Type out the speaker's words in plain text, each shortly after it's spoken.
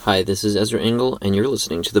Hi, this is Ezra Engel, and you're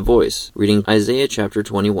listening to The Voice, reading Isaiah chapter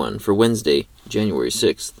 21 for Wednesday, January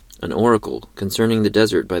 6th, an oracle concerning the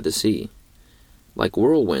desert by the sea. Like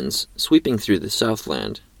whirlwinds sweeping through the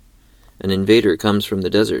southland, an invader comes from the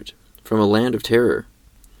desert, from a land of terror.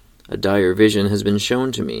 A dire vision has been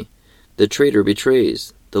shown to me. The traitor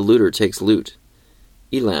betrays, the looter takes loot.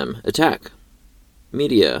 Elam, attack!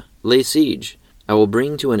 Media, lay siege! I will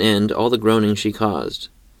bring to an end all the groaning she caused.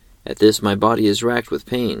 At this my body is racked with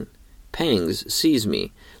pain. Pangs seize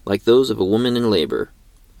me, like those of a woman in labor.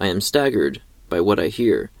 I am staggered by what I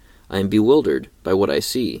hear. I am bewildered by what I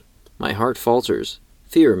see. My heart falters.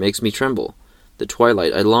 Fear makes me tremble. The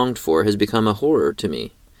twilight I longed for has become a horror to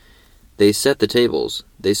me. They set the tables.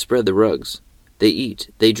 They spread the rugs. They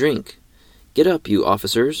eat. They drink. Get up, you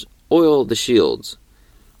officers. Oil the shields.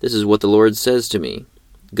 This is what the Lord says to me.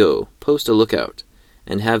 Go, post a lookout,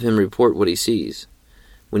 and have him report what he sees.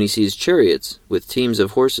 When he sees chariots with teams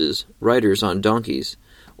of horses, riders on donkeys,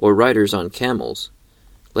 or riders on camels,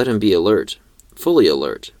 let him be alert, fully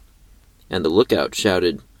alert. And the lookout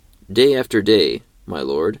shouted, Day after day, my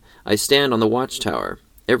lord, I stand on the watchtower.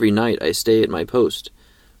 Every night I stay at my post.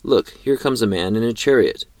 Look, here comes a man in a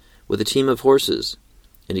chariot, with a team of horses.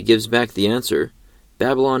 And he gives back the answer,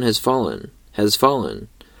 Babylon has fallen, has fallen.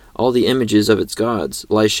 All the images of its gods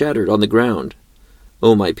lie shattered on the ground.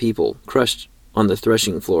 O my people, crushed on the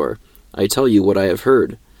threshing floor, I tell you what I have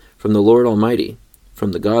heard from the Lord Almighty,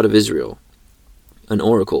 from the God of Israel. An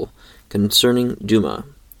oracle concerning Duma.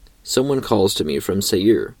 Someone calls to me from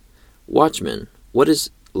Seir, Watchman, what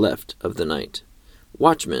is left of the night?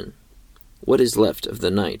 Watchman, what is left of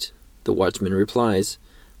the night? The watchman replies,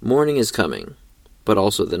 Morning is coming, but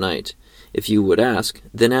also the night. If you would ask,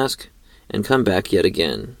 then ask, and come back yet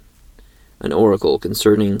again. An oracle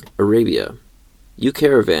concerning Arabia. You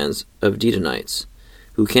caravans of Dedanites,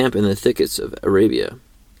 who camp in the thickets of Arabia,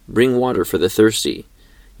 bring water for the thirsty,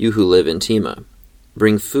 you who live in Tema.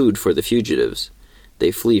 Bring food for the fugitives.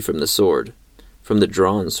 They flee from the sword, from the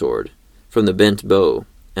drawn sword, from the bent bow,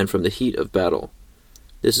 and from the heat of battle.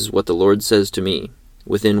 This is what the Lord says to me.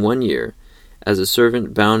 Within 1 year, as a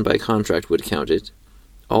servant bound by contract would count it,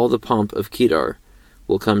 all the pomp of Kedar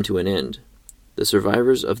will come to an end. The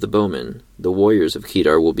survivors of the bowmen, the warriors of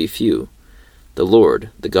Kedar, will be few. The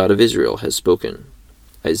Lord, the God of Israel, has spoken.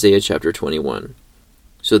 Isaiah chapter 21.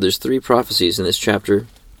 So there's 3 prophecies in this chapter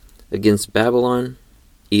against Babylon,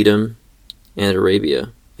 Edom, and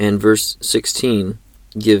Arabia. And verse 16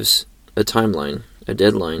 gives a timeline, a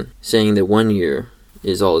deadline, saying that 1 year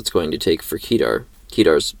is all it's going to take for Kedar.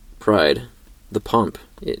 Kedar's pride, the pomp,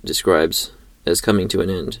 it describes as coming to an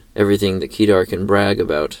end. Everything that Kedar can brag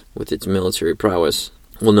about with its military prowess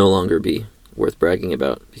will no longer be worth bragging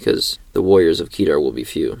about, because the warriors of Kedar will be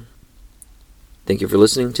few. Thank you for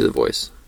listening to The Voice.